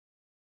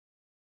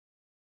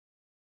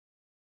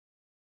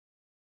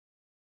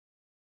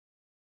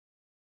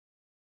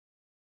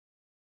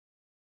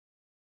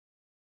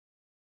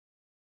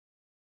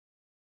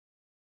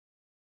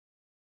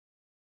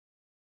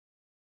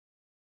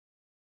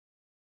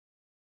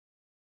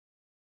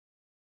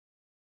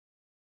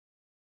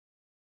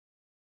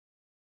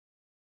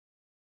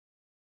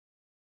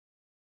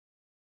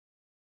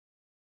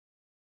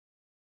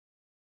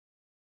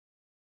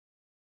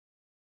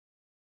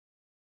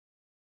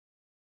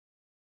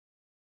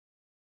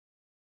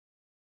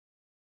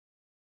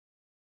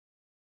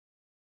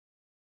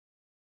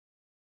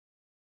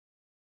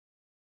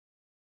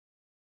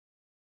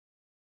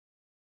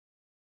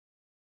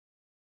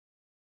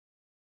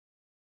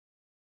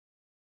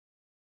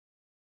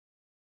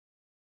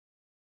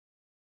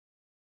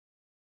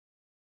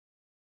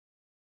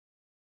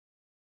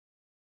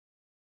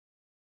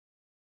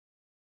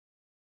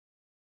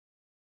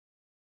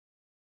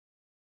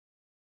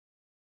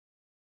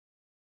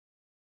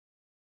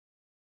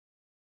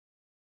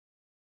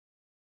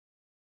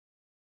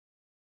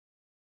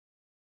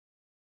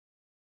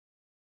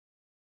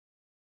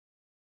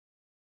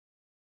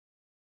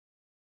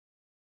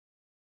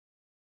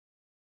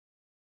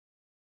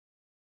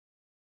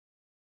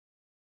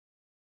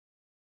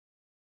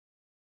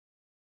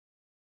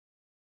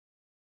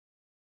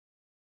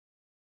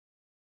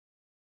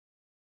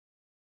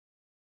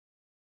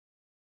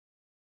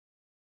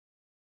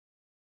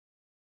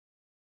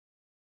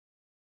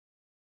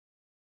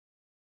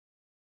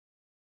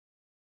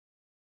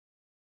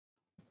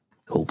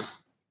Cool.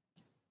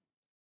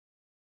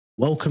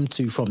 Welcome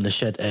to From the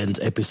Shed End,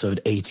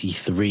 episode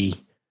 83.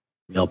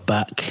 We are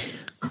back.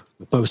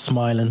 We're both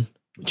smiling,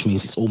 which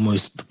means it's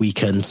almost the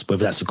weekend.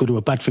 Whether that's a good or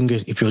a bad thing,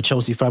 if you're a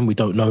Chelsea fan, we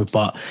don't know.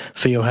 But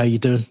Theo, how you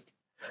doing?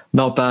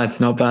 Not bad,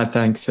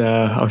 thanks.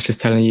 I was just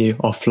telling you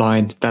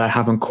offline that I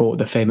haven't caught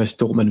the famous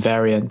Dortmund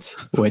variant,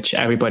 which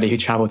everybody who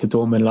travelled to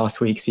Dortmund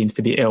last week seems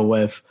to be ill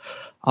with.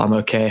 I'm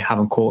okay,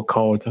 haven't caught a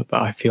cold, but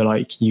I feel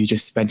like you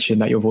just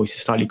mentioned that your voice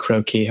is slightly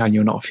croaky and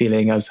you're not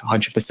feeling as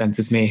 100%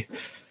 as me.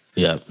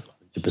 Yeah,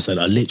 100%.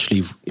 I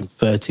literally, in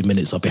 30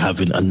 minutes, I'll be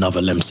having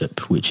another Lemsip,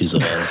 which is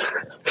a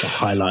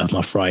highlight of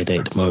my Friday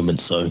at the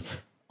moment. So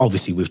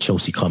obviously with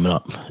Chelsea coming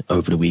up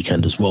over the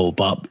weekend as well.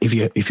 But if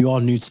you are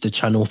new to the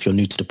channel, if you're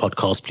new to the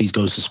podcast, please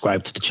go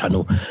subscribe to the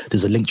channel.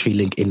 There's a Linktree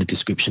link in the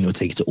description. It'll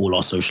take you to all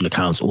our social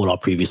accounts, all our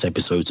previous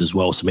episodes as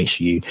well. So make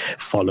sure you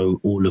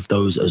follow all of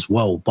those as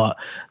well. But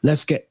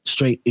let's get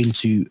straight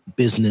into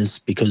business,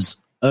 because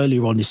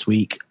earlier on this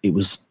week, it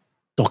was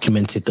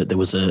documented that there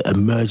was an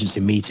emergency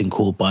meeting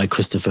called by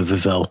Christopher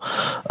Vivell,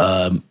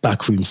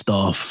 backroom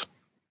staff,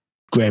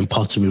 Graham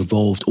Potter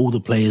involved, all the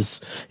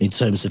players in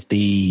terms of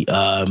the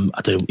I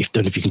don't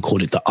know if you can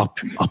call it the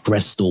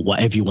uprest or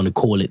whatever you want to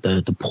call it,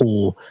 the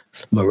poor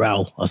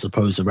morale, I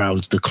suppose,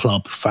 around the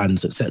club,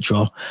 fans,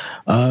 etc.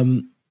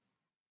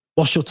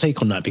 What's your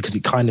take on that? Because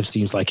it kind of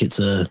seems like that's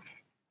sort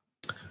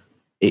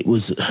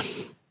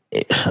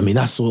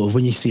of,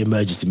 when you see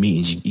emergency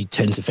meetings, you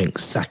tend to think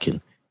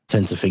sacking.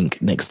 Tend to think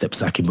next step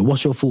sacking. But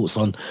what's your thoughts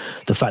on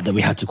the fact that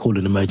we had to call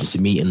an emergency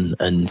meeting?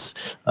 And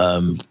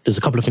there's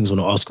a couple of things I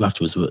want to ask you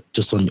afterwards, but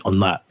just on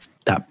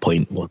that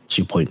point, what's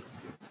your point?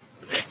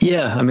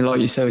 Yeah, I mean, like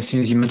you said, as soon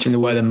as you mentioned the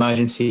word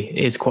emergency,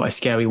 it is quite a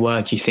scary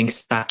word. You think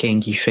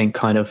sacking, you think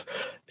kind of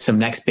some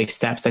next big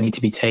steps that need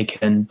to be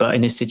taken. But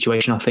in this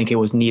situation, I think it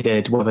was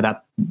needed, whether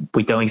that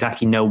we don't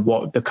exactly know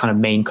what the kind of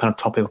main kind of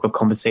topic of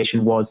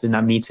conversation was in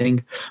that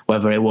meeting,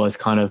 whether it was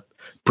kind of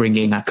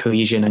bringing that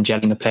cohesion and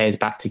gelling the players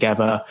back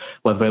together,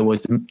 whether it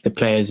was the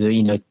players,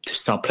 to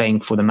start playing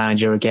for the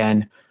manager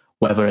again,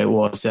 whether it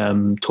was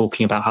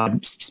talking about how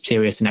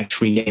serious the next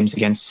 3 games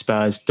against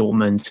Spurs,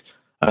 Dortmund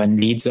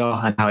and Leeds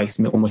are, and how it's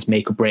almost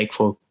make or break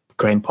for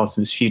Graham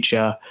Potter's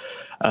future,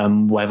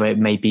 whether it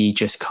may be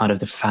just kind of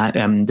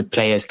the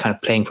players kind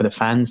of playing for the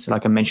fans.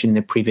 Like I mentioned in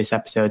the previous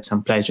episode,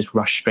 some players just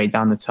rush straight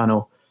down the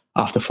tunnel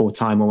after full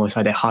time, almost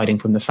like they're hiding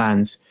from the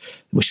fans,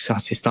 which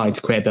has started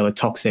to create a bit of a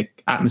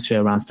toxic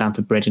atmosphere around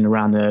Stamford Bridge and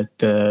around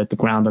the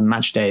ground on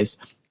match days.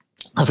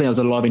 I think there was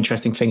a lot of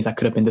interesting things that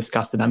could have been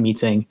discussed in that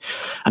meeting,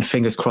 and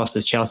fingers crossed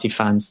as Chelsea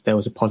fans, there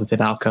was a positive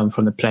outcome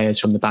from the players,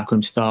 from the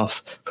backroom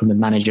staff, from the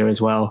manager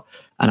as well.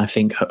 And I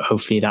think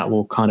hopefully that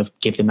will kind of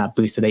give them that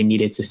boost that they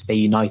needed to stay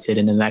united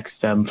in the next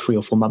 3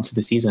 or 4 months of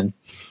the season.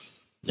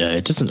 Yeah,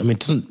 it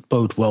doesn't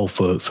bode well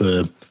for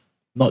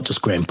not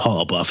just Graham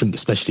Potter, but I think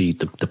especially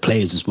the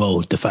players as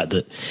well. The fact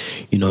that,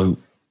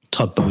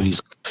 Todd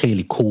Boehly's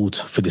clearly called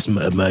for this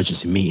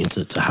emergency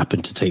meeting to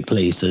happen, to take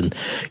place. And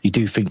you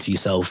do think to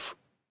yourself,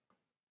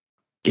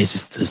 is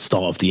this the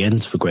start of the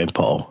end for Graham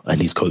Potter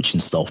and his coaching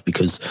staff?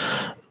 Because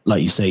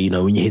like you say,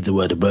 when you hear the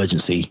word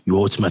emergency, you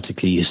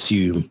automatically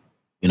assume,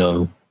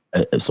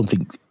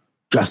 something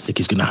drastic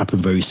is going to happen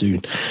very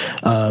soon.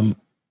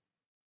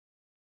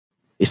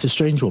 It's a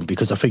strange one,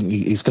 because I think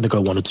it's going to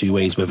go one or two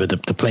ways, whether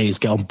the players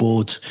get on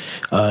board.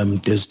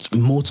 There's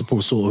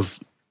multiple sort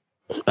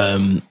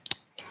of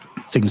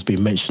things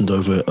being mentioned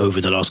over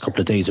the last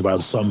couple of days around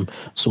some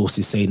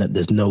sources saying that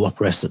there's no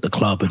uprest at the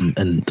club,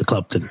 and the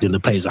club, the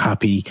players are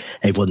happy,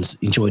 everyone's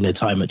enjoying their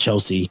time at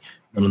Chelsea.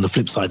 And on the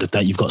flip side of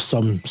that, you've got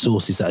some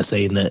sources that are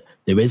saying that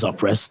there is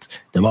uprest.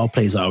 There are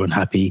players that are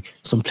unhappy.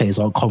 Some players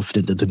aren't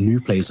confident that the new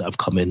players that have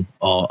come in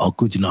are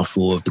good enough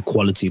for the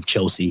quality of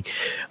Chelsea,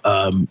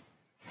 to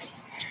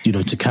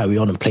carry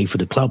on and play for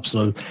the club.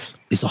 So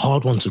it's a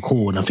hard one to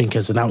call. And I think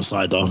as an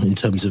outsider, in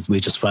terms of we're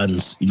just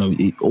fans,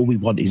 all we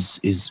want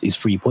is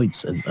 3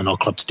 points and our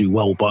club to do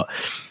well. But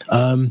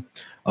I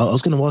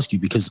was going to ask you,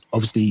 because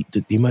obviously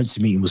the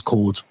emergency meeting was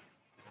called.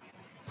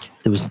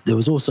 There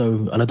was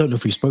also, and I don't know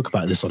if we spoke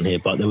about this on here,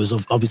 but there was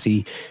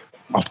obviously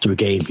after a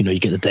game, you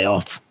get the day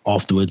off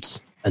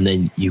afterwards, and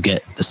then you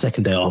get the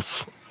second day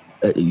off.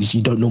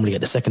 You don't normally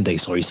get the second day,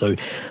 sorry. So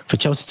for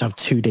Chelsea to have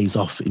 2 days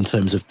off in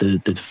terms of the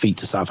defeat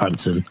to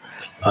Southampton,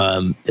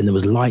 and there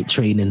was light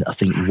training, I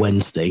think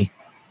Wednesday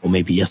or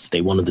maybe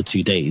yesterday, one of the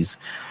 2 days,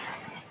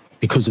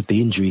 because of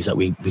the injuries that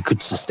we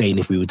could sustain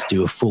if we were to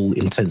do a full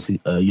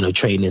intensive,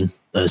 training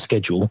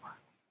schedule.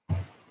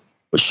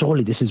 But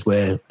surely this is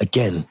where,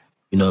 again,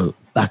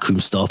 backroom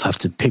staff have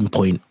to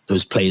pinpoint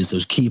those players,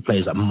 those key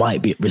players that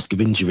might be at risk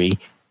of injury,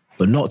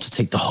 but not to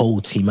take the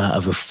whole team out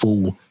of a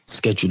full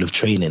schedule of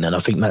training. And I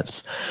think I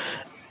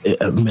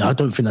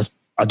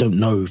don't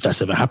know if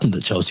that's ever happened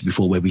at Chelsea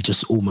before, where we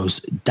just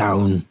almost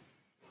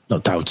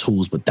not down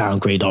tools, but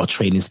downgrade our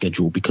training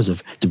schedule because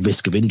of the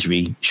risk of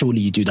injury.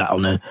 Surely you do that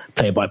on a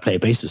player-by-player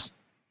basis.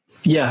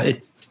 Yeah,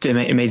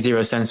 it made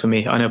zero sense for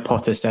me. I know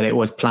Potter said it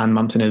was planned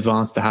months in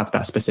advance to have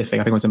that specific,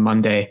 I think it was a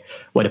Monday,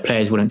 where the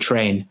players wouldn't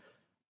train.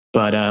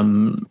 But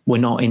we're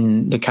not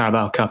in the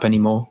Carabao Cup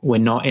anymore. We're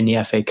not in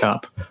the FA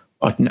Cup.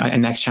 Our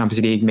next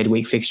Champions League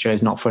midweek fixture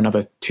is not for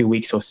another 2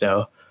 weeks or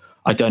so.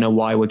 I don't know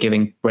why we're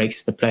giving breaks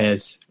to the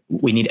players.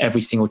 We need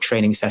every single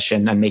training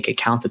session and make it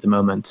count at the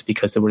moment,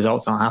 because the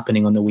results aren't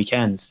happening on the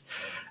weekends.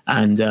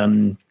 And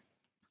I'm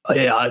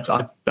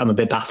a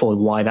bit baffled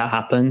why that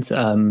happened.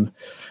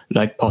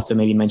 Like Potter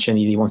maybe mentioned,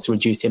 he wants to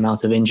reduce the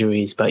amount of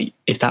injuries. But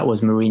if that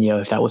was Mourinho,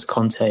 if that was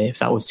Conte, if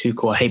that was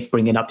Tuchel, I hate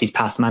bringing up these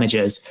past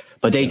managers,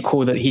 but he'd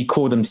call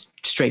them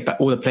straight back,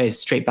 all the players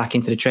straight back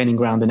into the training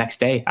ground the next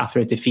day after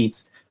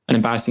an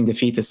embarrassing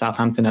defeat to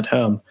Southampton at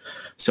home.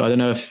 So I don't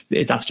know if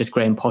that's just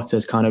Graham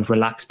Potter's kind of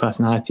relaxed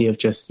personality of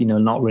just,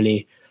 not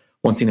really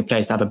wanting the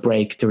players to have a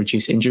break to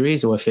reduce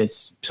injuries, or if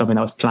it's something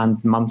that was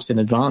planned months in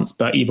advance.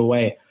 But either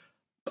way,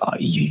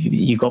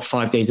 you got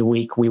 5 days a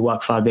week. We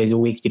work 5 days a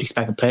week. You'd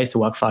expect the players to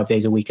work 5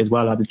 days a week as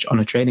well on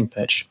a training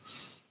pitch.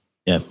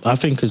 Yeah, I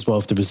think as well,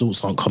 if the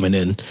results aren't coming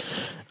in,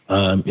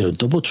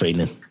 double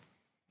training.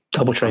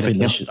 I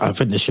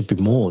think there should be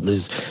more.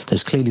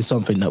 There's clearly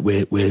something that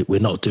we're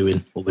not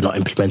doing, or we're not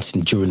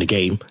implementing during the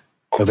game.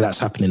 Whether that's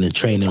happening in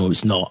training or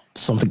it's not,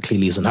 something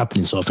clearly isn't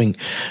happening. So I think,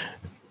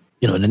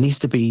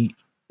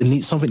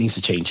 something needs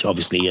to change,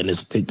 obviously. And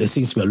there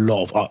seems to be a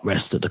lot of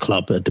unrest at the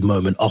club at the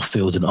moment, off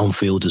field and on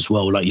field as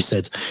well. Like you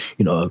said,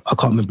 I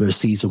can't remember a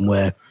season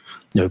where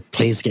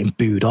players are getting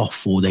booed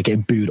off or they're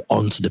getting booed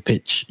onto the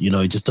pitch.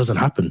 It just doesn't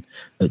happen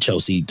at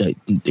Chelsea.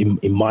 In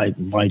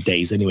my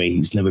days anyway,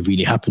 it's never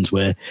really happened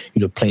where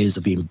players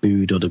are being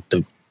booed, or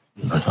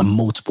a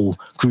multiple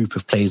group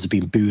of players are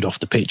being booed off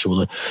the pitch,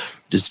 or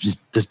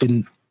there's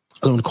been,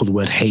 I don't want to call the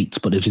word hate,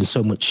 but there's been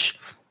so much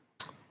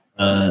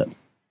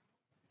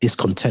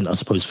discontent, I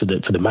suppose, for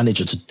the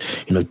manager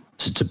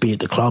to be at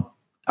the club.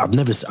 I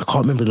can't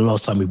remember the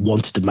last time we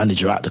wanted the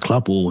manager at the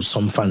club, or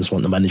some fans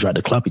want the manager at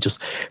the club. It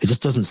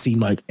just doesn't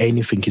seem like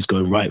anything is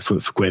going right for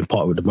Graham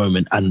Potter at the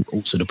moment, and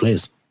also the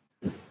players.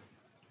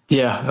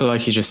 Yeah,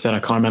 like you just said, I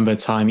can't remember a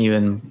time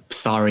even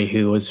Sarri,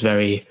 who was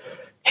very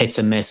hit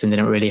and miss and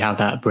didn't really have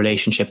that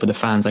relationship with the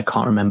fans. I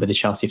can't remember the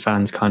Chelsea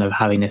fans kind of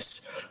having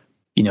this,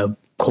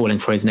 calling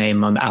for his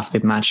name after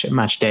the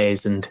match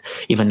days. And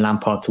even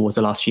Lampard, towards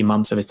the last few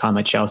months of his time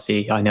at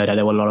Chelsea, I know that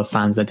there were a lot of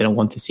fans that didn't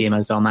want to see him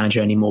as our manager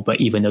anymore,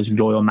 but even those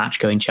loyal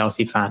match-going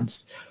Chelsea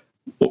fans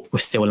were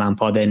still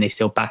Lampard in, they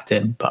still backed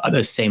him. But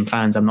those same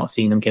fans, I'm not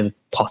seeing them give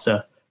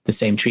Potter the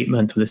same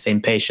treatment or the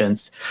same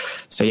patience.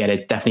 So yeah,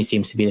 there definitely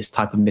seems to be this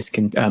type of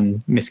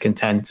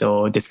miscontent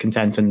or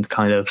discontent and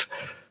kind of,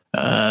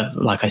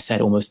 like I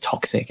said, almost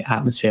toxic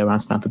atmosphere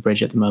around Stamford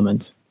Bridge at the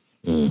moment.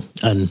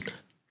 And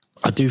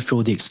I do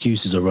feel the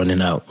excuses are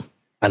running out.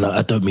 And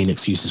I don't mean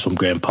excuses from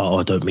Graham Potter.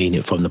 I don't mean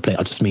it from the player.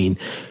 I just mean,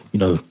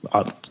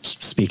 I'm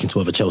speaking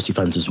to other Chelsea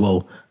fans as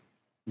well.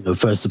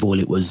 First of all,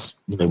 it was,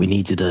 we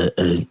needed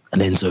an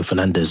Enzo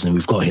Fernandez, and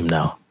we've got him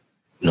now.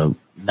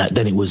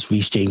 Then it was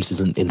Reece James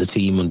isn't in the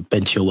team and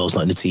Ben Chilwell's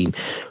not in the team.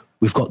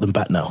 We've got them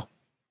back now.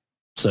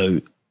 So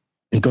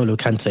N'Golo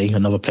Kante,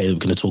 another player we're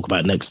going to talk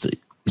about next,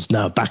 is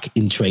now back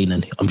in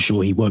training. I'm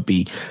sure he won't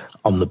be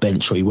on the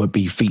bench, or he won't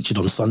be featured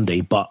on Sunday,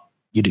 but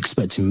you'd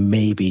expect him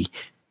maybe,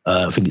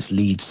 I think it's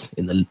Leeds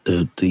in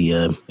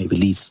maybe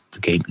Leeds the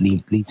game.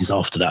 Leeds is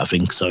after that, I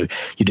think. So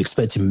you'd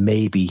expect him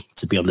maybe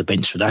to be on the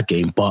bench for that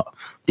game. But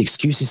the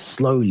excuses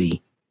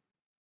slowly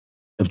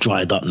have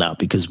dried up now,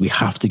 because we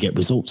have to get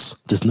results.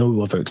 There's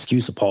no other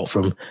excuse apart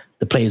from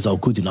the players are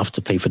good enough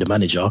to play for the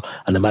manager,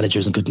 and the manager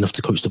isn't good enough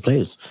to coach the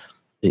players.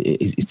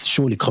 It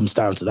surely comes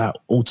down to that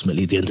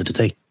ultimately at the end of the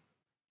day.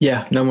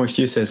 Yeah, no more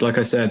excuses. Like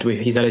I said,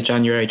 he's at a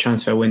January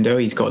transfer window.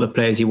 He's got the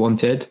players he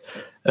wanted.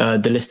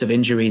 The list of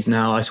injuries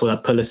now, I saw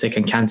that Pulisic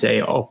and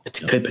Kante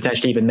could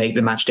potentially even make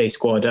the matchday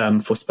squad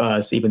for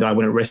Spurs, even though I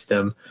wouldn't risk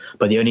them.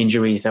 But the only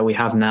injuries that we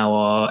have now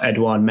are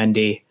Edouard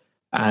Mendy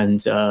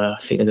and I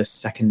think there's a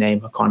second name.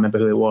 I can't remember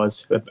who it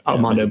was.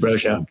 Armando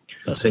Broja.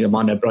 I think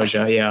Armando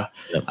Broja, yeah.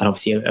 Yep. And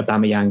obviously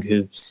Aubameyang,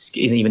 who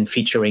isn't even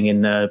featuring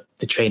in the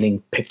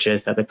training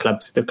pictures that the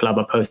club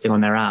are posting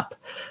on their app.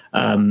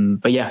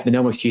 But yeah,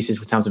 no more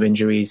excuses in terms of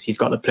injuries. He's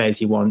got the players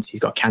he wants. He's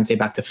got Kante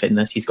back to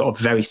fitness. He's got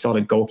a very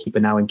solid goalkeeper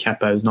now in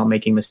Kepa, who's not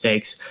making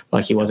mistakes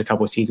like he was a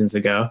couple of seasons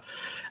ago.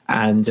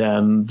 And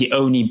the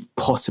only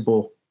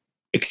possible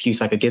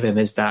excuse I could give him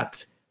is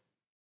that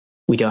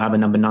we don't have a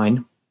number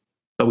 9.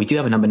 But we do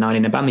have a number 9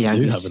 in Aubameyang.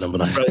 We do have a number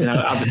 9. Frozen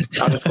out of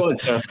the squad.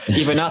 So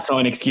even that's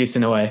not an excuse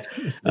in a way.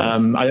 I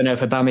don't know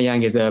if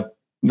Aubameyang is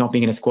not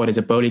being in a squad is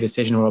a Bowley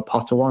decision or a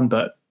Potter one,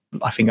 but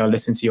I think I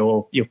listened to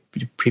your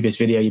previous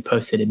video you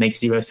posted. It makes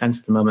zero sense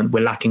at the moment.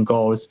 We're lacking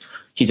goals.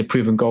 He's a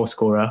proven goal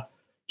scorer.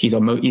 He's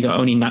our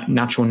only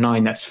natural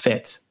 9 that's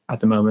fit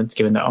at the moment,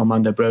 given that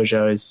Armando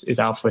Broja is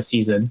out for a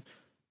season.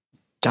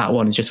 That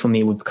one is just, for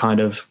me, would kind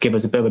of give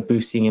us a bit of a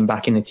boost seeing him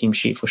back in the team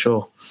sheet for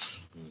sure.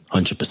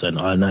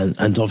 100%.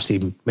 And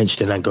obviously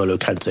mentioning N'Golo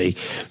Kante,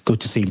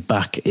 good to see him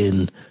back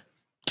in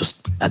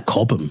just at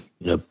Cobham,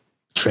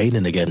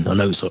 training again. I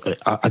know, so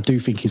I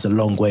do think he's a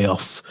long way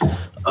off.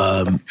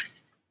 I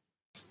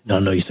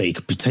know you say he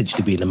could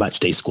potentially be in the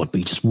matchday squad, but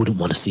you just wouldn't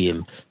want to see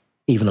him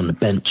even on the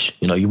bench.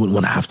 You wouldn't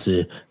want to have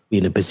to be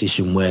in a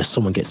position where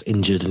someone gets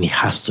injured and he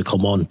has to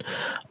come on.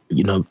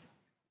 You know,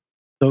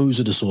 those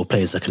are the sort of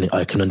players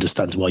I can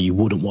understand why you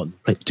wouldn't want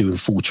doing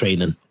full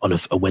training on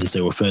a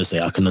Wednesday or a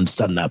Thursday. I can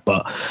understand that.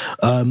 But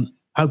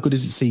how good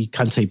is it to see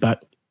Kante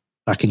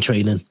back in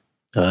training?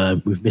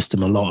 We've missed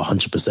him a lot,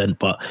 100%,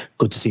 but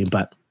good to see him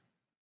back.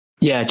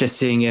 Yeah, just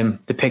seeing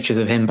the pictures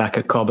of him back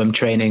at Cobham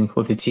training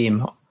with the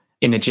team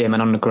in the gym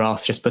and on the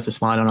grass just puts a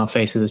smile on our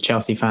faces as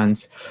Chelsea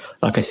fans.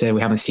 Like I said,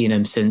 we haven't seen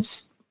him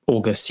since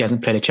August. He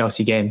hasn't played a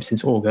Chelsea game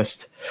since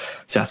August.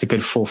 So that's a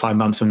good 4 or 5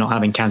 months of not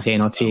having Kante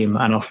in our team,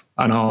 and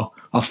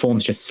our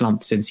form's just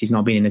slumped since he's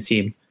not been in the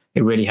team.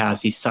 It really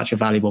has. He's such a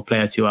valuable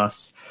player to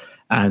us.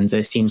 And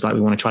it seems like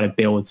we want to try to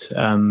build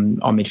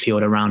our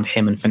midfield around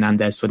him and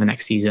Fernandes for the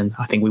next season.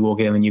 I think we will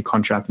give him a new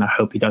contract and I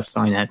hope he does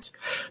sign it.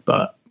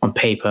 But on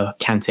paper,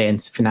 Kante and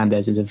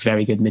Fernandes is a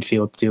very good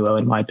midfield duo,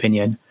 in my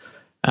opinion.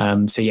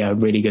 So yeah,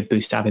 really good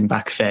boost to have him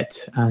back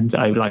fit. And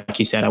like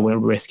you said, I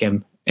wouldn't risk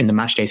him in the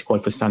matchday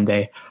squad for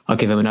Sunday. I'll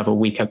give him another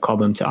week at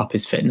Cobham to up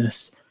his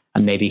fitness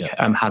and maybe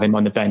have him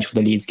on the bench for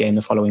the Leeds game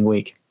the following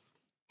week.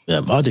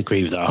 Yeah, I'd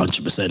agree with that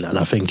 100%. And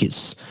I think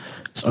it's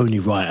only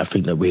right. I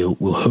think that we'll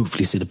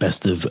hopefully see the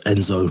best of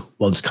Enzo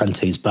once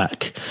Kante's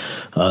back.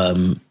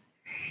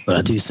 But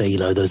I do say, you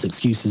know, those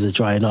excuses are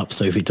drying up.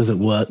 So if it doesn't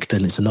work,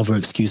 then it's another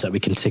excuse that we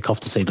can tick off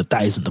to say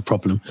that isn't the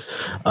problem.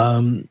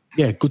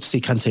 Yeah, good to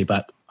see Kante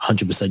back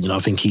 100%. You know, I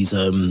think he's,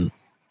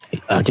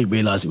 I didn't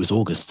realise it was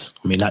August.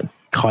 I mean, that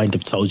kind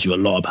of tells you a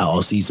lot about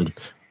our season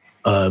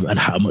and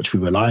how much we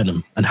rely on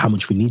him and how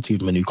much we need to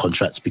give him a new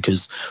contract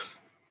because,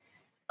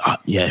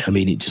 yeah, I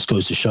mean, it just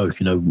goes to show,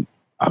 you know,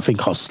 I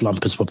think our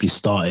slump has probably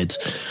started,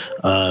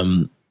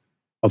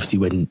 obviously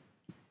when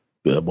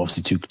Thomas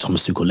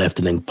Tuchel left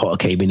and then Potter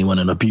came in, he went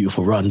on a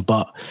beautiful run.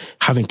 But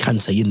having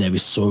Kante in there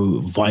is so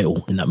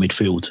vital in that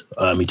midfield.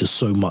 He does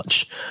so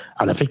much,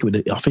 and I think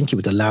it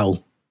would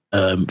allow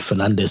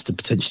Fernandes to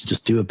potentially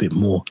just do a bit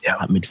more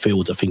at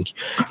midfield. I think,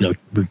 you know,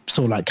 with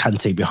someone like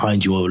Kante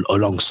behind you or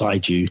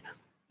alongside you,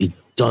 it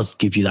does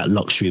give you that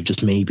luxury of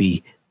just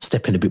maybe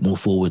stepping a bit more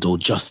forward or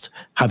just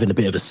having a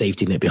bit of a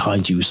safety net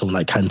behind you with someone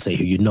like Kante,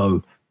 who, you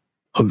know,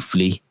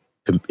 hopefully,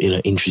 you know,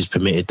 injuries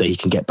permitted, that he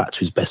can get back to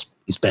his best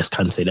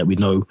Kante that we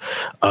know.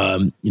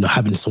 You know,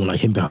 having someone like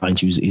him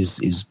behind you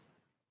is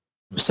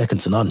second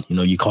to none. You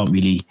know, you can't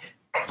really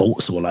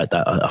fault someone like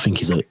that. I think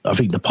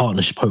the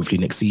partnership, hopefully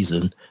next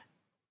season,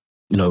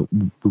 you know,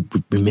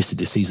 we missed it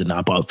this season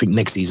now, but I think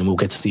next season we'll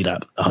get to see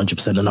that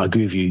 100%. And I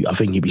agree with you. I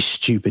think it'd be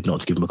stupid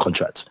not to give him a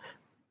contract.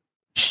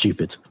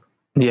 Stupid.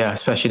 Yeah,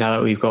 especially now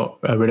that we've got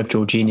rid of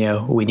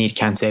Jorginho. We need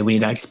Kante. We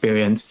need that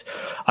experience.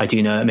 I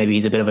do know that maybe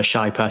he's a bit of a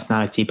shy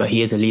personality, but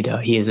he is a leader.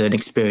 He is an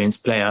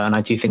experienced player. And I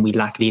do think we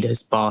lack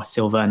leaders, bar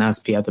Silva and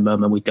Aspi at the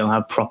moment. We don't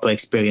have proper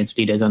experienced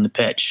leaders on the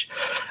pitch.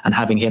 And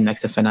having him next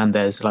to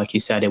Fernandes, like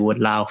you said, it would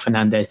allow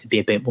Fernandes to be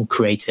a bit more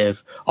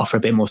creative, offer a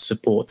bit more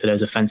support to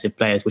those offensive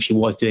players, which he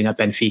was doing at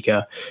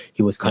Benfica.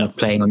 He was kind of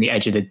playing on the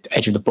edge of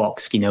the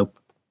box, you know,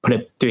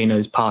 doing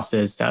those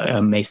passes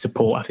that may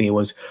support, I think it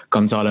was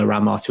Gonzalo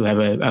Ramos,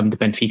 whoever the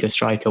Benfica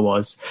striker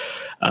was.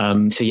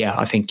 So yeah,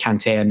 I think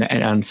Kante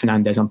and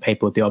Fernandes on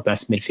paper would be our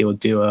best midfield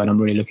duo, and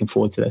I'm really looking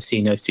forward to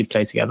seeing those two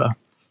play together.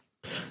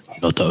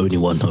 Not the only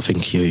one. I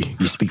think you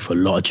speak for a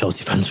lot of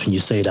Chelsea fans when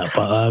you say that.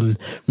 But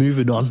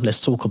moving on,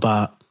 let's talk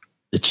about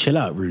the chill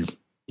out room,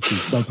 which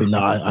is something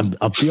that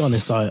I'll be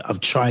honest, I've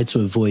tried to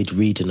avoid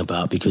reading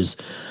about because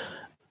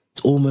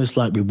it's almost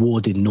like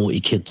rewarding naughty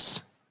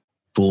kids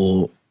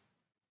for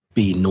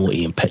being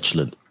naughty and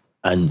petulant.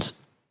 And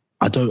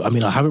I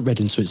haven't read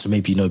into it, so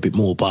maybe you know a bit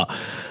more, but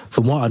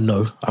from what I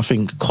know, I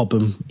think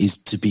Cobham is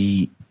to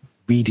be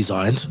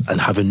redesigned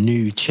and have a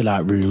new chill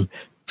out room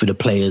for the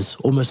players,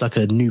 almost like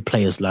a new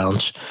players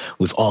lounge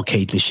with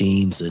arcade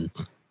machines. And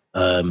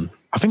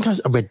I think I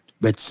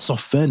read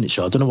soft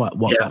furniture. I don't know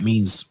what that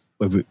means.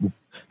 Whether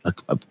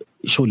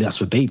surely that's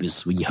for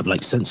babies when you have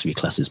like sensory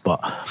classes, but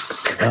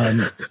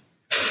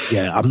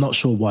yeah, I'm not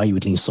sure why you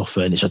would need soft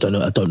furniture.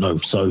 I don't know.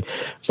 So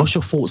what's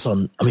your thoughts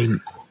on, I mean,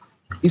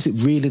 is it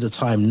really the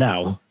time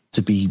now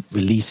to be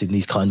releasing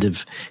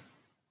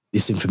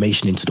this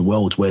information into the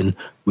world when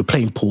we're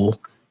playing poor?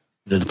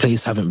 You know, the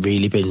players haven't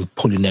really been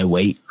pulling their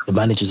weight. The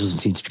manager doesn't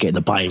seem to be getting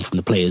the buy-in from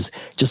the players.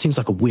 It just seems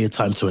like a weird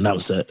time to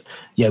announce that,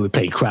 yeah, we're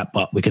playing crap,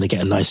 but we're going to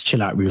get a nice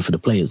chill out room for the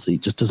players.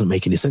 It just doesn't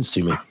make any sense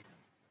to me.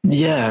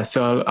 Yeah,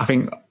 so I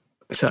think...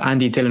 So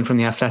Andy Dillon from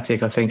The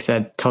Athletic, I think,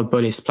 said Todd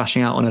Boehly is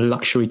splashing out on a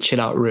luxury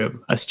chill-out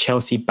room as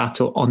Chelsea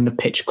battle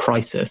on-the-pitch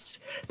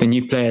crisis. The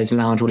new players'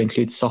 lounge will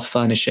include soft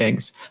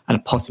furnishings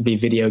and possibly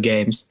video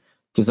games.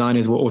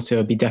 Designers will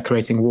also be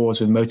decorating walls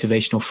with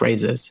motivational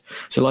phrases.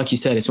 So like you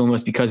said, it's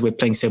almost because we're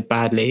playing so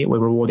badly, we're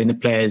rewarding the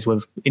players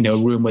with, you know,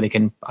 a room where they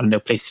can, I don't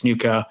know, play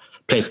snooker,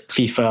 play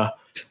FIFA,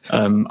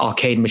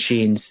 arcade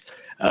machines.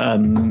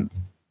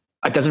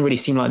 It doesn't really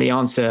seem like the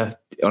answer.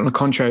 On the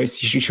contrary,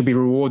 you should be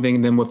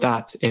rewarding them with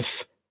that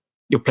if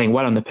you're playing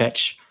well on the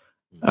pitch.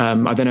 I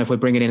don't know if we're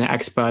bringing in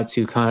experts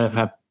who kind of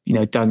have, you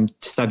know, done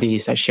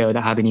studies that show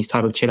that having these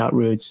type of chill out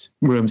rooms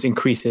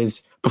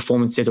increases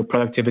performances or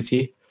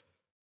productivity.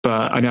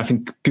 But I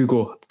think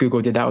Google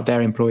did that with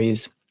their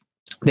employees.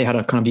 They had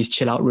a kind of these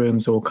chill out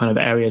rooms or kind of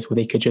areas where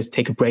they could just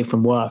take a break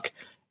from work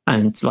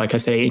and, like I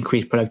say,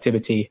 increase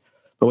productivity.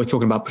 But we're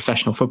talking about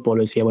professional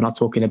footballers here. We're not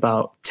talking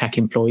about tech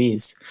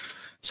employees.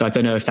 So I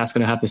don't know if that's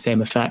going to have the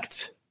same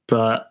effect.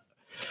 But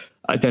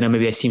I don't know,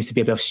 maybe there seems to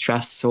be a bit of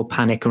stress or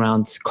panic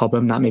around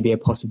Cobham. That may be a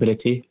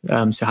possibility.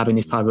 So having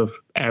this type of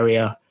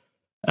area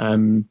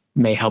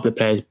may help the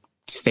players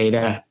stay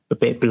there a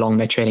bit, belong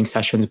their training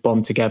sessions,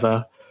 bond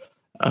together.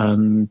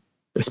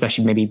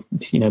 Especially maybe,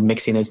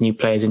 mixing those new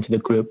players into the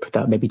group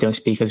that maybe don't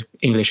speak as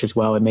English as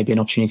well. It may be an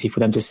opportunity for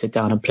them to sit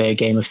down and play a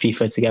game of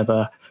FIFA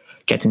together,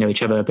 get to know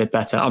each other a bit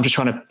better. I'm just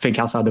trying to think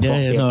outside the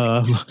box here.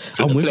 No,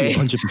 I'm with you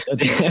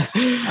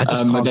 100%. I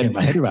just can't get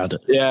my head around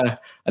it. Yeah.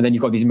 And then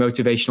you've got these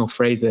motivational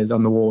phrases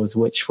on the walls,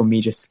 which for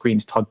me just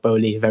screams Todd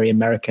Bowley, very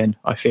American,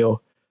 I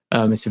feel.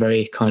 It's a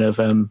very kind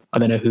of, I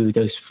don't know who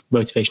those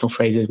motivational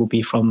phrases will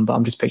be from, but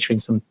I'm just picturing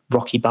some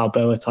Rocky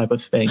Balboa type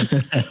of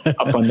things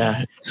up on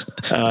there.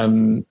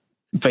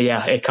 But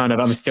yeah,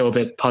 I'm still a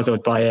bit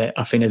puzzled by it.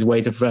 I think there's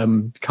ways of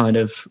kind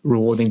of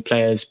rewarding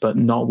players, but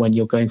not when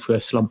you're going through a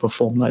slump of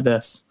form like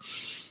this.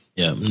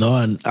 Yeah, no,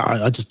 and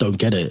I just don't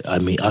get it. I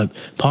mean,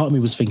 part of me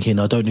was thinking,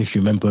 I don't know if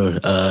you remember,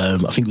 I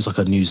think it was like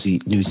a New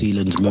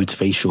Zealand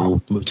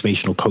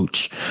motivational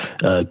coach,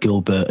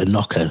 Gilbert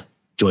Enoka,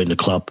 joined the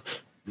club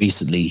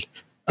recently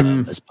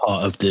as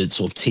part of the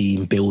sort of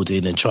team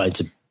building and trying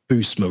to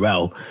boost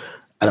morale.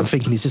 And I'm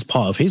thinking, is this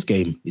part of his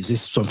game? Is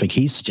this something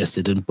he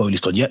suggested? And Bowley's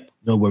gone, yep,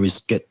 no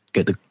worries, get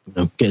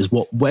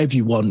whatever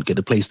you want, get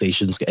the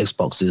PlayStations, get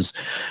Xboxes,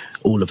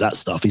 all of that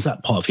stuff. Is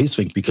that part of his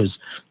thing? Because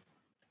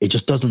it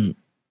just doesn't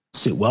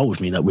sit well with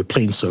me that we're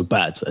playing so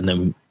bad. And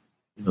then,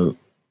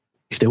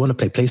 if they want to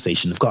play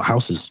PlayStation, they've got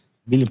houses,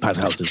 £1 million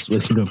houses where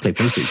they can go and play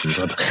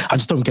PlayStations. I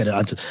just don't get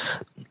it.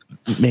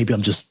 Maybe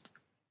I'm just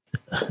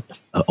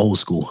old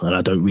school and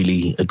I don't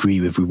really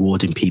agree with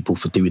rewarding people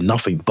for doing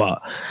nothing.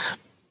 But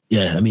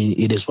yeah, I mean,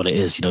 it is what it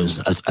is.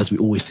 As we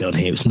always say on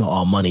here, it's not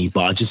our money.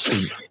 But I just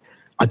think,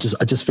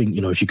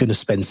 if you're going to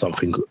spend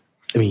something,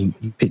 I mean,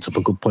 you picked up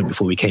a good point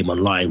before we came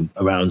online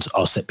around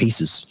our set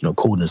pieces,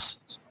 corners,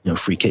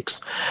 free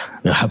kicks.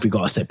 Have we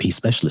got a set piece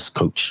specialist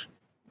coach?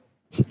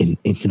 Have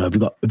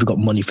we got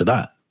money for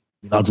that?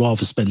 I'd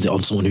rather spend it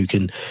on someone who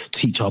can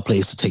teach our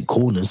players to take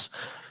corners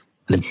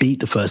and then beat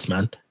the first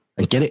man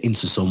and get it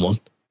into someone,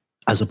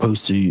 as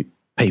opposed to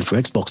paying for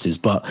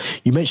Xboxes. But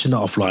you mentioned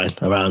that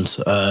offline around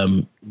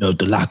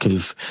the lack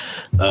of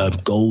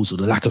goals or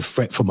the lack of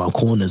threat from our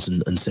corners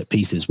and set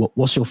pieces.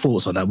 What's your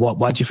thoughts on that?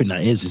 Why do you think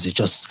that is? Is it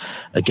just,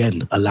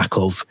 again, a lack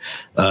of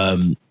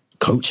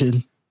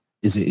coaching?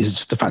 Is it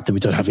just the fact that we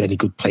don't have any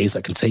good players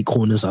that can take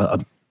corners?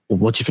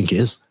 What do you think it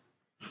is?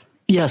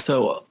 Yeah,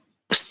 so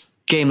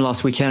game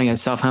last weekend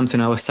against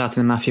Southampton, I was sat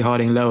in the Matthew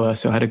Harding lower,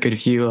 so I had a good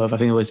view of, I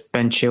think it was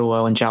Ben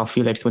Chilwell and João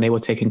Felix when they were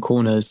taking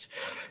corners,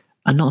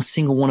 and not a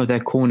single one of their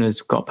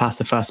corners got past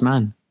the first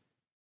man.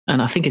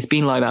 And I think it's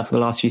been like that for the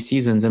last few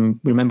seasons. And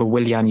remember,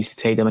 Willian used to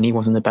take them and he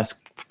wasn't the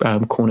best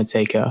corner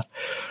taker.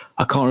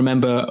 I can't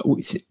remember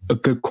a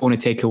good corner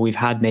taker we've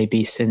had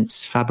maybe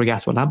since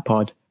Fabregas or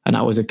Lampard. And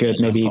that was a good,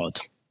 maybe... Lampard.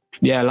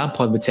 Yeah,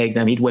 Lampard would take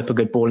them. He'd whip a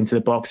good ball into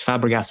the box.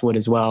 Fabregas would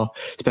as well,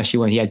 especially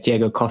when he had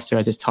Diego Costa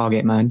as his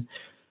target man.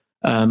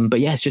 But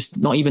yeah, it's just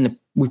not even...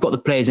 We've got the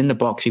players in the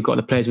box. We've got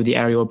the players with the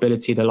aerial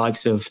ability, the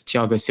likes of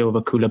Thiago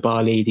Silva,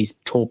 Koulibaly, these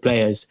tall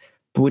players.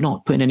 But we're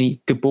not putting any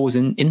good balls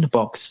in the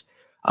box.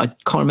 I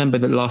can't remember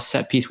the last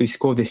set piece we've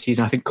scored this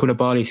season. I think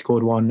Koulibaly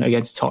scored one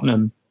against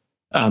Tottenham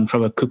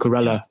from a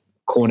Cucurella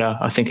corner,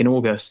 I think in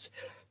August.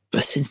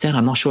 But since then,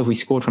 I'm not sure if we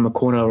scored from a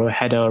corner or a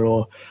header,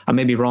 or I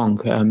may be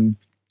wrong.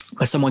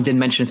 But someone did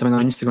mention something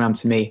on Instagram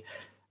to me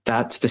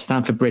that the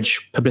Stamford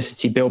Bridge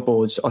publicity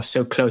billboards are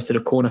so close to the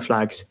corner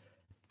flags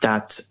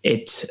that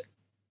it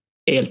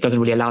doesn't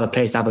really allow the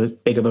players to have a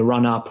big of a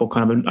run up or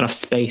kind of enough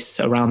space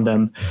around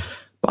them.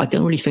 But I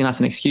don't really think that's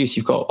an excuse.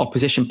 You've got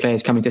opposition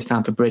players coming to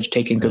Stamford Bridge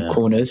taking good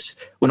corners.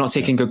 We're not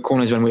taking good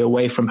corners when we're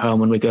away from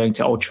home, when we're going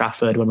to Old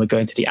Trafford, when we're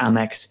going to the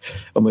Amex,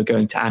 when we're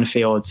going to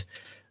Anfield.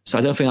 So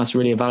I don't think that's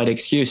really a valid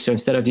excuse. So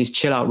instead of these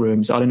chill out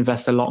rooms, I'd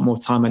invest a lot more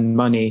time and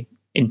money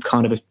in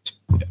kind of a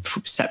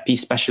set piece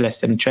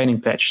specialist in a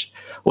training pitch,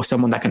 or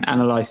someone that can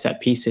analyze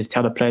set pieces,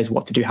 tell the players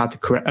what to do, how to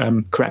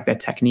correct their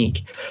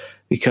technique.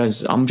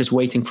 Because I'm just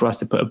waiting for us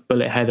to put a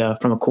bullet header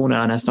from a corner,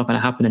 and that's not going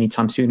to happen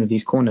anytime soon with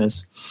these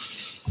corners.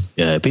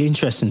 Yeah, it'd be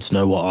interesting to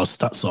know what our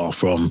stats are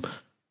from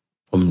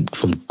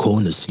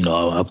corners.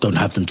 I don't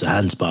have them to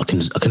hand, but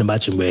I can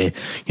imagine we're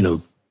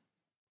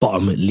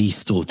bottom at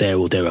least or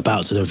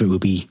thereabouts. I don't think we'll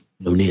be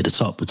near the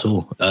top at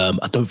all.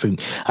 I don't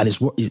think, and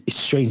it's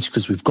strange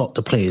because we've got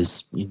the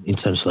players in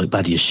terms of like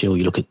Badiashile.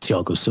 You look at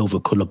Thiago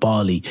Silva,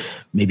 Koulibaly,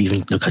 maybe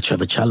even look at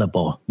Trevor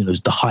Chalobah.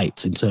 The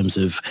height in terms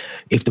of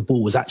if the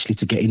ball was actually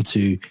to get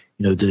into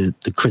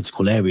the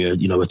critical area,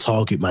 a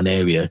target man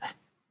area,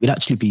 we'd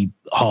actually be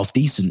half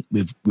decent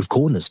with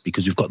corners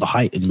because we've got the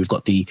height and we've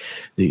got the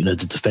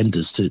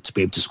defenders to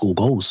be able to score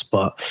goals.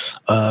 But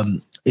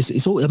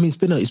it's all. I mean, it's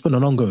been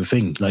an ongoing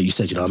thing. Like you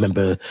said, I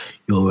remember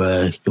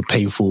your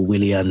painful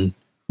Willian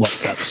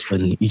WhatsApps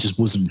when he just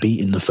wasn't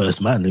beating the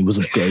first man. He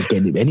wasn't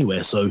getting him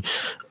anywhere. So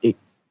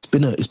it's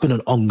been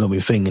an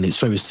ongoing thing, and it's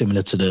very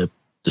similar to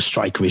the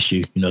striker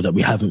issue, that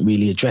we haven't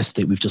really addressed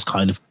it. We've just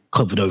kind of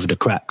covered over the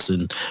cracks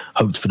and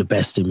hoped for the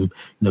best and,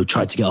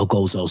 tried to get our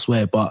goals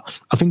elsewhere. But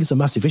I think it's a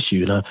massive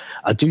issue.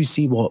 I do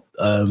see what,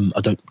 I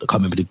can't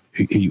remember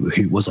who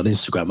it was on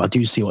Instagram. I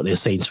do see what they're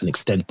saying to an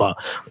extent, but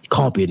it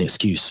can't be an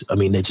excuse. I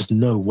mean, there's just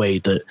no way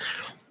that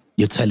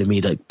you're telling me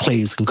that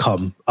players can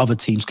come, other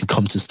teams can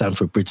come to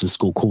Stamford Bridge and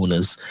score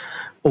corners,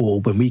 or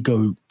when we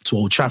go to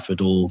Old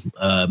Trafford or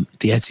the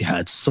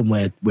Etihad,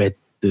 somewhere where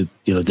the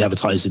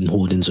advertising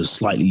hoardings are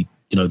slightly,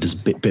 there's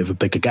a bit of a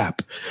bigger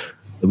gap,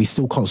 we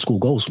still can't score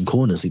goals from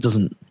corners. It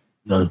doesn't,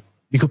 you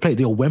could play at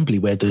the old Wembley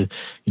where the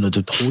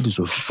hoardings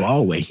were far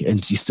away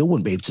and you still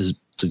wouldn't be able to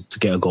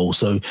get a goal.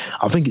 So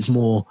I think it's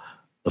more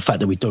the fact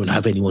that we don't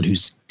have anyone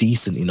who's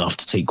decent enough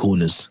to take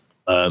corners.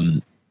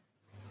 I'm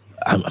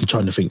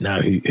trying to think now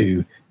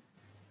who.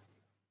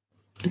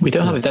 We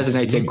don't have a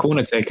designated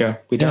corner taker.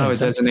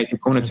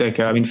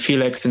 I mean,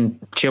 Felix and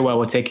Chilwell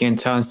were taking in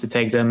turns to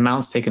take them.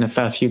 Mount's taken a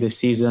fair few this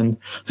season.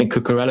 I think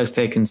Cucurella's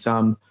taken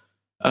some.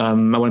 I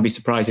wouldn't be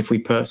surprised if we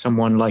put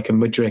someone like a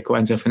Mudryk or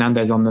Enzo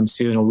Fernandez on them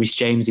soon, or Reece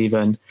James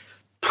even.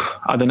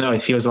 I don't know.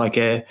 It feels like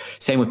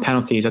same with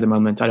penalties at the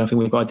moment. I don't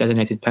think we've got a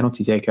designated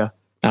penalty taker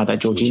now that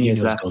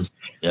Jorginho's left. Gone.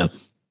 Yeah.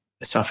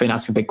 So I think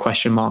that's a big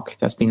question mark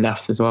that's been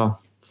left as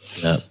well.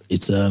 Yeah,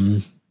 it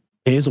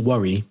is a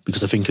worry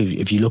because I think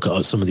if you look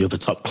at some of the other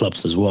top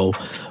clubs as well,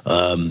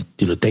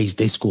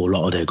 they score a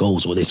lot of their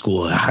goals, or they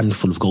score a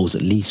handful of goals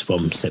at least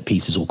from set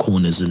pieces or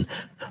corners, and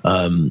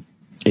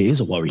it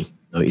is a worry.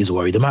 It is a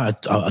worry.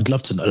 I'd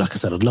love to know, like I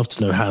said, I'd love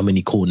to know how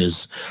many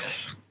corners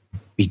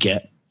we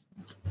get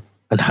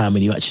and how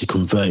many you actually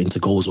convert into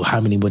goals, or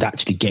how many would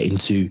actually get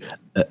into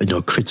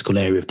a critical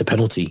area of the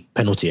penalty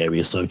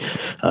area. So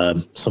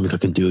something I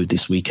can do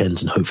this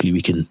weekend, and hopefully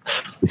we can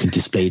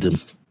display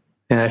them.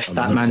 Yeah, if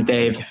Statman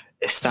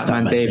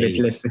Dave is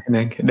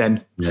listening,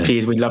 then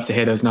please, we'd love to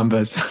hear those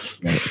numbers.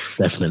 Yeah,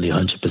 definitely,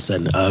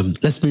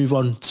 100%. Let's move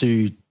on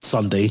to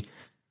Sunday.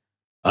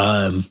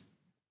 I'm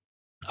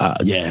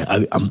not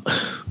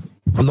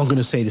going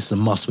to say this is a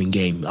must-win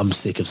game. I'm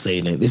sick of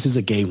saying it. This is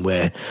a game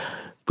where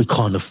we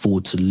can't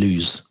afford to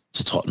lose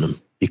to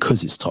Tottenham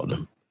because it's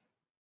Tottenham.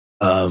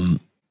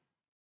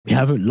 We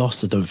haven't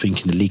lost, I don't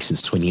think, in the league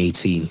since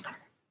 2018.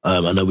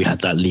 I know we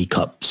had that League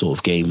Cup sort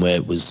of game where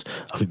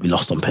I think we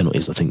lost on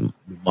penalties. I think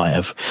we might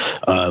have.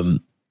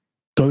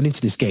 Going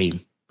into this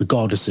game,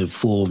 regardless of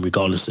form,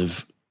 regardless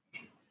of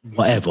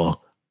whatever,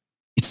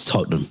 it's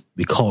Tottenham.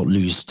 We can't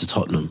lose to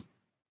Tottenham.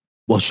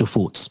 What's your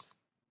thoughts?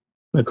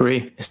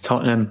 Agree. It's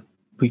Tottenham.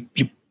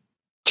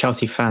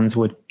 Chelsea fans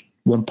would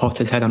want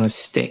Potter's head on a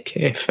stick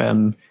if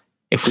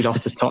we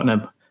lost to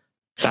Tottenham.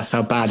 That's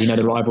how bad,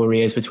 the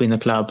rivalry is between the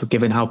club.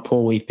 Given how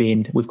poor we've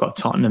been, we've got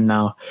Tottenham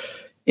now.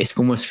 It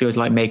almost feels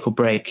like make or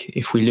break.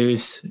 If we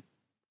lose,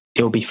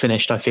 it will be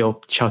finished. I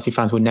feel Chelsea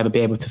fans would never be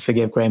able to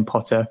forgive Graham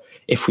Potter.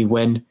 If we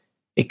win,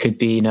 it could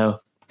be,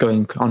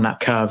 going on that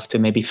curve to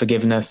maybe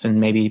forgiveness and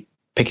maybe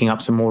picking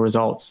up some more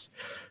results.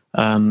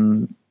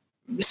 I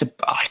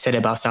said it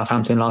about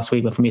Southampton last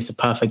week, but for me, it's the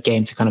perfect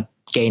game to kind of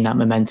gain that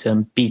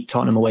momentum, beat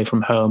Tottenham away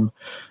from home,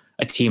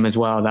 a team as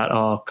well that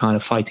are kind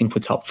of fighting for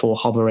top four,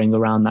 hovering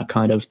around that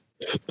kind of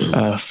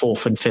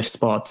fourth and fifth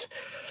spot.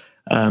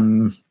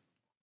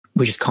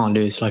 We just can't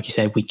lose. Like you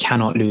said, we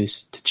cannot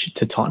lose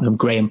to Tottenham.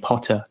 Graham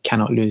Potter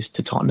cannot lose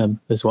to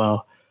Tottenham as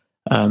well.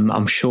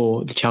 I'm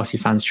sure the Chelsea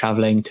fans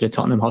travelling to the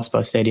Tottenham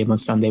Hotspur Stadium on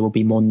Sunday will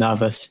be more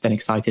nervous than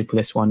excited for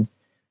this one,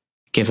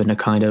 given the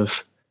kind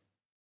of,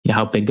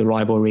 how big the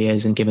rivalry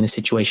is and given the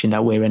situation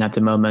that we're in at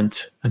the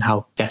moment and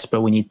how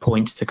desperate we need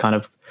points to kind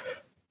of,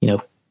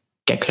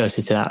 get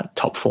closer to that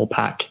top four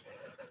pack.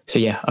 So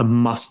yeah, a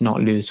must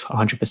not lose for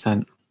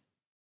 100%.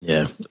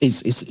 Yeah,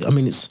 it's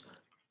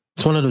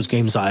one of those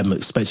games that I'm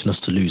expecting us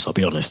to lose. I'll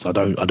be honest. I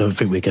don't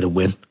think we're going to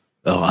win.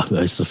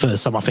 It's the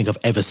first time I think I've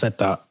ever said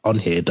that on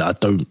here,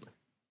 that I'm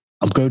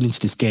going into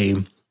this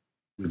game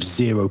with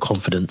zero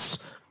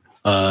confidence.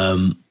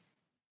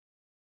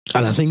 And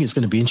I think it's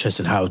going to be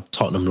interesting how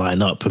Tottenham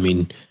line up. I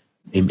mean,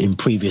 in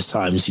previous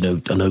times, I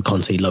know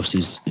Conte loves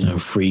his,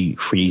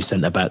 three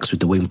centre-backs with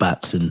the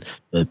wing-backs and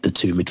the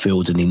two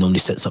midfield, and he normally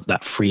sets up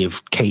that three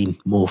of Kane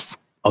more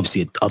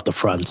obviously up the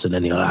front, and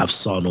then he'll have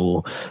Son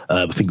or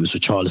I think it was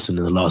Richarlison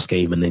in the last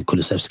game, and then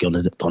Kulusevski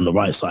on the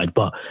right side.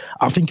 But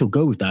I think he'll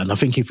go with that, and I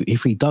think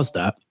if he does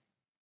that,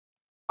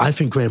 I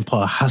think Graham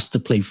Potter has to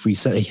play three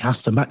centre. He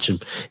has to match him.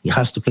 He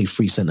has to play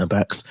three centre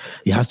backs.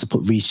 He has to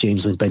put Reece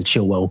James and Ben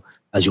Chilwell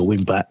as your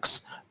wing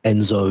backs.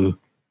 Enzo,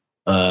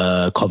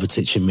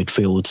 Kovacic in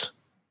midfield.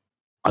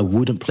 I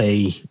wouldn't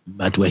play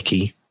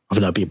Madueke. I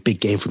think that'd be a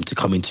big game for him to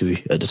come into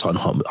at the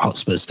Tottenham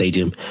Hotspur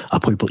Stadium.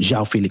 I'd probably put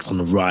João Felix on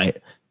the right,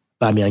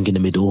 Aubameyang in the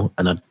middle,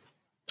 and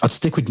I'd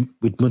stick with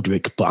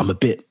Mudryk, but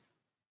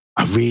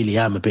I really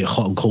am a bit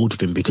hot and cold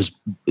with him because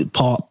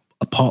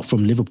apart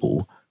from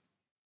Liverpool,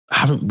 I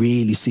haven't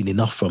really seen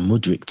enough from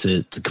Mudryk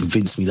to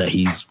convince me that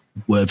he's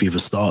worthy of a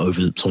start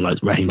over someone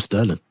like Raheem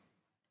Sterling.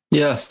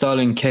 Yeah,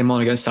 Sterling came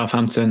on against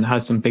Southampton,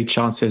 had some big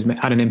chances,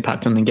 had an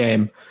impact on the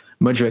game.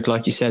 Mudryk,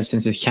 like you said,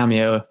 since his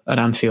cameo at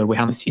Anfield, we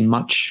haven't seen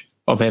much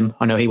of him.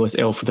 I know he was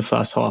ill for the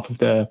first half of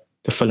the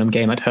Fulham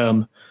game at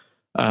home.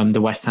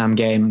 The West Ham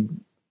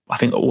game, I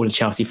think all the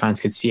Chelsea fans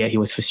could see it. He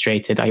was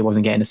frustrated that he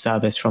wasn't getting the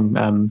service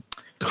from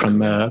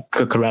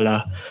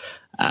Cucurella.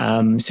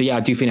 So yeah, I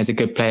do think there's a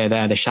good player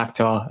there. The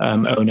Shakhtar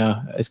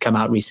owner has come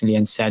out recently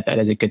and said that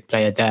there's a good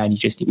player there, and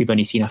we've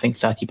only seen, I think,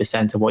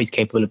 30% of what he's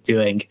capable of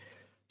doing.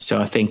 So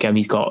I think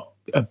he's got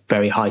a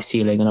very high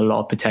ceiling and a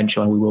lot of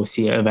potential, and we will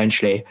see it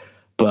eventually.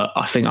 But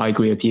I think I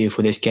agree with you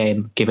for this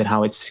game, given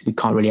how we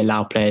can't really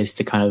allow players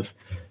to kind of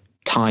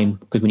time,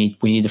 because we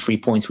need the 3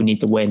 points, we need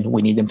the win,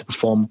 we need them to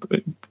perform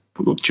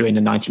during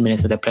the 90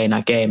 minutes that they're playing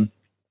that game.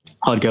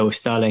 I'd go with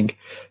Sterling.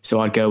 So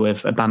I'd go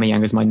with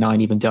Aubameyang as my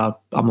 9, even though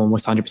I'm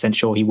almost 100%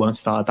 sure he won't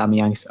start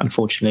Aubameyang,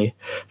 unfortunately.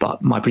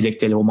 But my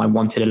predicted or my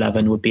wanted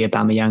 11 would be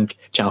Aubameyang,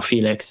 João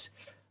Felix,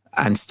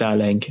 and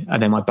Sterling.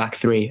 And then my back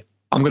 3,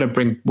 I'm going to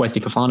bring Wesley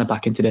Fofana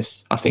back into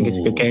this. I think it's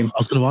a good game. I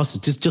was going to ask,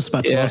 just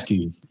about to ask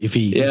you if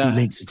he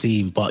makes the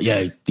team. But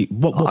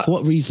for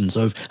what reasons?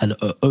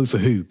 Over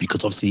who?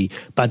 Because obviously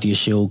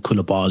Badiashile,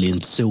 Koulibaly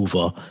and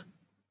Silva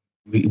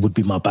would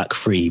be my back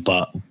 3.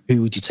 But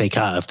who would you take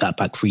out of that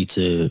back 3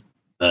 to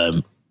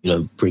bring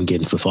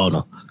in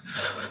Fofana?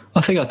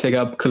 I think I'd take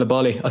up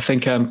Koulibaly. I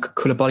think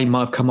Koulibaly might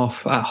have come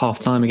off at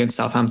half-time against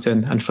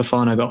Southampton and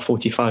Fofana got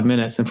 45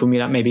 minutes. And for me,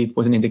 that maybe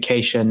was an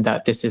indication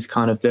that this is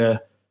kind of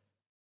the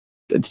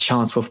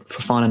chance for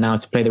Fofana now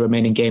to play the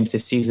remaining games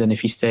this season if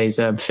he stays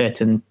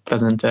fit and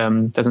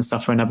doesn't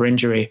suffer another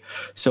injury.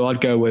 So I'd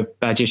go with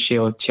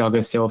Badiashile,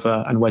 Thiago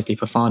Silva and Wesley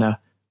Fofana,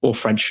 all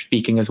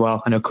French-speaking as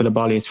well. I know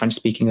Koulibaly is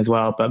French-speaking as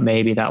well, but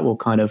maybe that will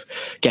kind of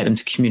get them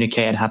to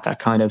communicate and have that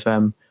kind of,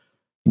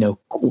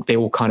 they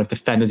all kind of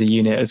defend as a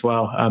unit as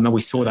well. And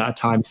we saw that at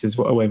times as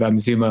well with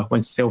Zuma,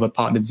 when Silva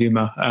partnered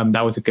Zuma.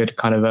 That was a good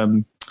kind of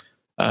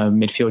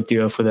midfield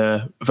duo for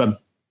the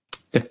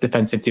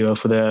defensive duo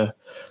for the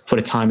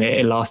time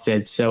it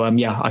lasted. So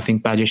I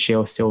think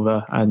Badiashile,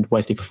 Silva and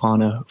Wesley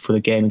Fofana for the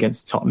game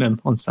against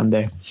Tottenham on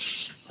Sunday.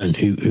 And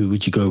who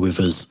would you go with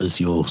as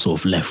your sort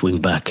of left wing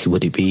back?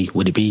 Would it be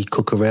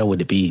Cucurella?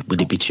 Would it be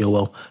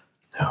Chilwell?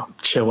 Oh,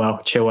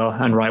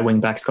 Chilwell, and right wing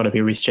back's got to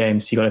be Reece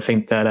James. You got to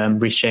think that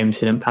Reece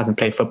James hasn't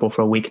played football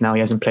for a week now. He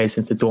hasn't played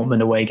since the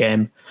Dortmund away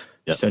game.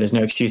 Yep. So there's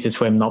no excuses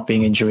for him not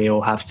being injury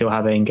or still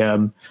having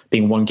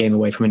being one game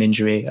away from an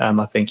injury.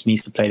 I think he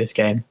needs to play this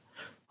game,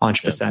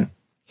 100%. Yep.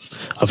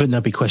 I think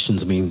there'll be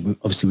questions. I mean,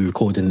 obviously we're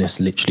recording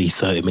this literally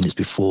 30 minutes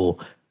before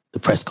the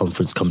press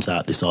conference comes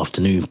out this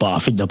afternoon, but I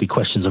think there'll be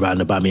questions around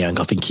Aubameyang.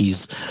 I think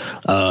he's,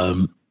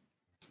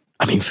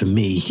 for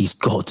me, he's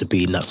got to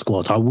be in that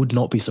squad. I would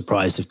not be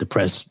surprised if the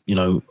press,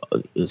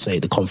 say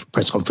the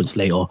press conference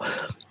later,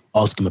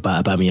 ask him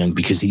about Aubameyang,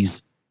 because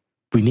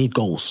we need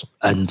goals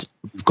and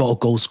we've got a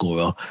goal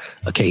scorer.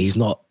 Okay, he's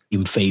not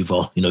in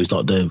favour, he's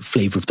not the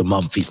flavour of the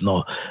month. He's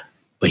not,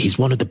 but he's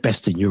one of the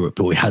best in Europe,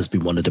 or he has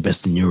been one of the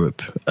best in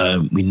Europe.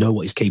 We know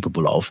what he's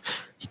capable of.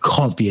 He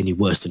can't be any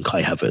worse than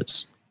Kai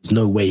Havertz. There's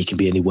no way he can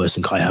be any worse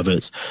than Kai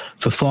Havertz.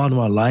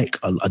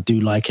 Fofana, I do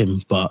like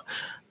him, but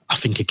I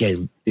think,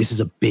 again, this is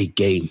a big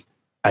game,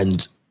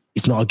 and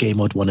it's not a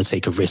game I'd want to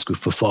take a risk with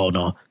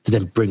Fofana to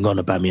then bring on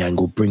Aubameyang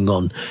or bring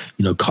on,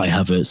 Kai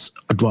Havertz.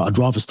 I'd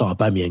rather start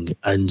Aubameyang,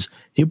 and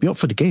he'll be up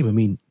for the game. I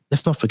mean,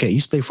 let's not forget, he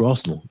used to play for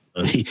Arsenal.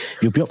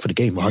 He'll be up for the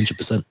game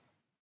 100%.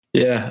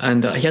 Yeah,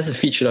 and he hasn't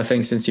featured, I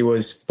think, since he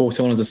was brought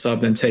on as a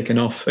sub, then taken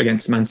off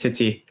against Man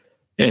City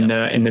in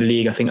the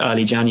league, I think,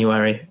 early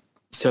January.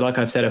 So like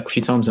I've said a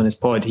few times on this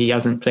pod, he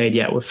hasn't played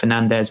yet with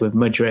Fernandes, with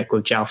Mudryk,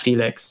 with João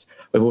Felix,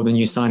 with all the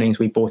new signings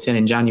we brought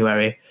in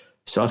January.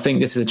 So I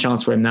think this is a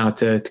chance for him now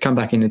to come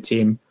back in the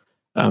team,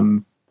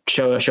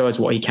 show us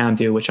what he can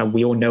do, which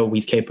we all know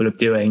he's capable of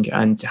doing,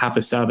 and have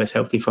the service,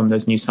 hopefully, from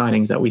those new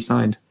signings that we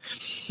signed.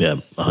 Yeah,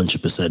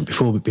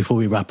 100%. Before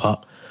we wrap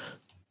up,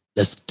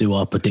 let's do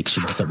our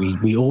predictions that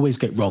we always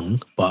get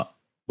wrong, but,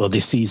 well,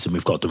 this season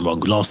we've got them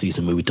wrong. Last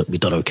season we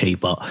done okay,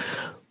 but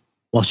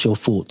what's your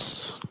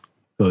thoughts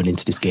going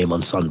into this game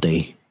on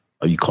Sunday?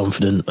 Are you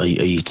confident? Are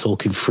you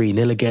talking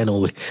 3-0 again,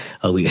 or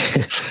are we?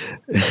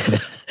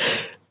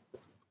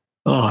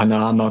 Oh no,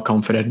 I'm not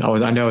confident.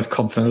 I know I was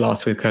confident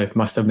last week. I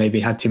must have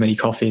maybe had too many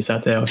coffees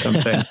that day or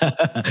something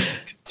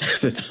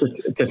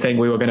to think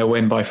we were going to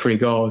win by 3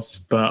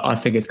 goals. But I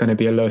think it's going to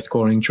be a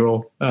low-scoring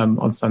draw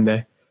on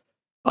Sunday.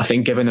 I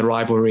think, given the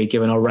rivalry,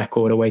 given our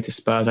record away to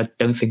Spurs, I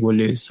don't think we'll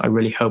lose. I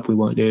really hope we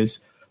won't lose,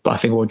 but I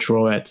think we'll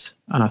draw it,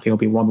 and I think it'll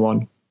be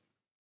 1-1.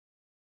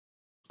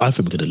 I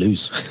think we're going to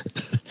lose.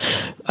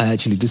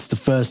 This is the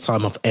first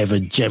time I've ever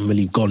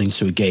generally gone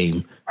into a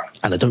game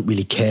and I don't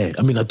really care.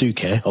 I mean, I do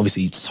care.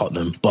 Obviously, it's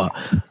Tottenham, but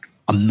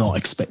I'm not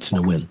expecting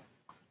a win.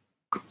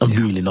 I'm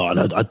really not.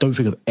 And I don't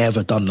think I've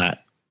ever done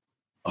that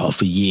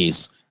for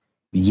years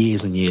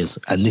and years.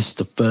 And this is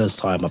the first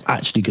time I'm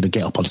actually going to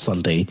get up on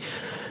Sunday.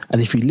 And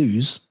if we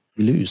lose,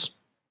 we lose.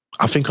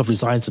 I think I've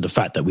resigned to the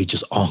fact that we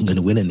just aren't going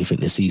to win anything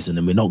this season,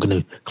 and we're not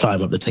going to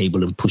climb up the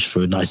table and push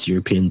for a nice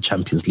European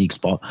Champions League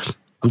spot.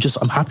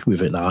 I'm happy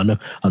with it now.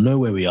 I know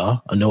where we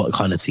are. I know what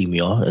kind of team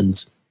we are,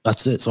 and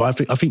that's it. So I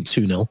think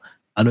 2-0.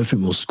 I don't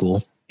think we'll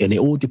score, and it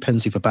all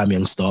depends if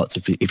Aubameyang starts.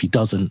 If he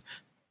doesn't,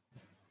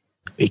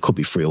 it could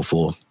be 3 or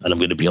 4. And I'm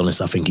going to be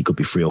honest, I think it could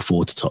be 3 or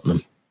 4 to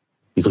Tottenham,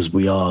 because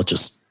we are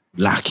just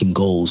lacking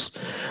goals.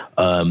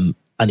 And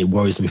it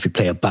worries me if we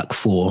play a back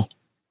 4.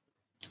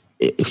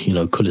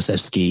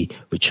 Kulusevski,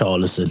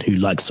 Richarlison, who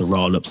likes to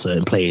rile up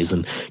certain players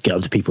and get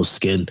onto people's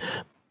skin.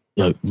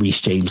 Reece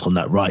James on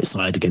that right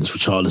side against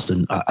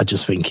Richarlison. I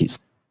just think it's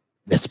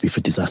recipe for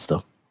disaster.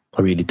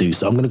 I really do.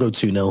 So I'm going to go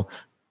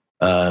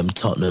 2-0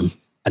 Tottenham.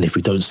 And if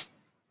we don't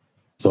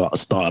start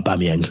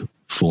Aubameyang,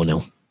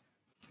 4-0.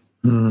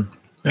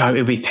 It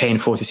would be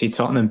painful to see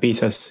Tottenham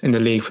beat us in the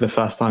league for the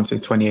first time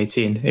since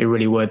 2018. It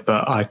really would,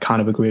 but I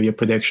kind of agree with your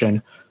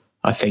prediction.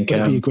 I think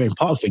it'd be a Graham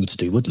Potter thing to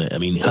do, wouldn't it? I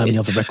mean, how many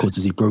other records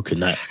has he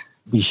broken that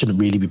we shouldn't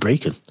really be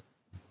breaking?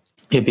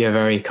 It'd be a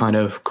very kind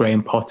of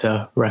Graham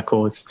Potter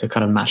records to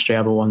kind of match the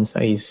other ones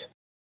that he's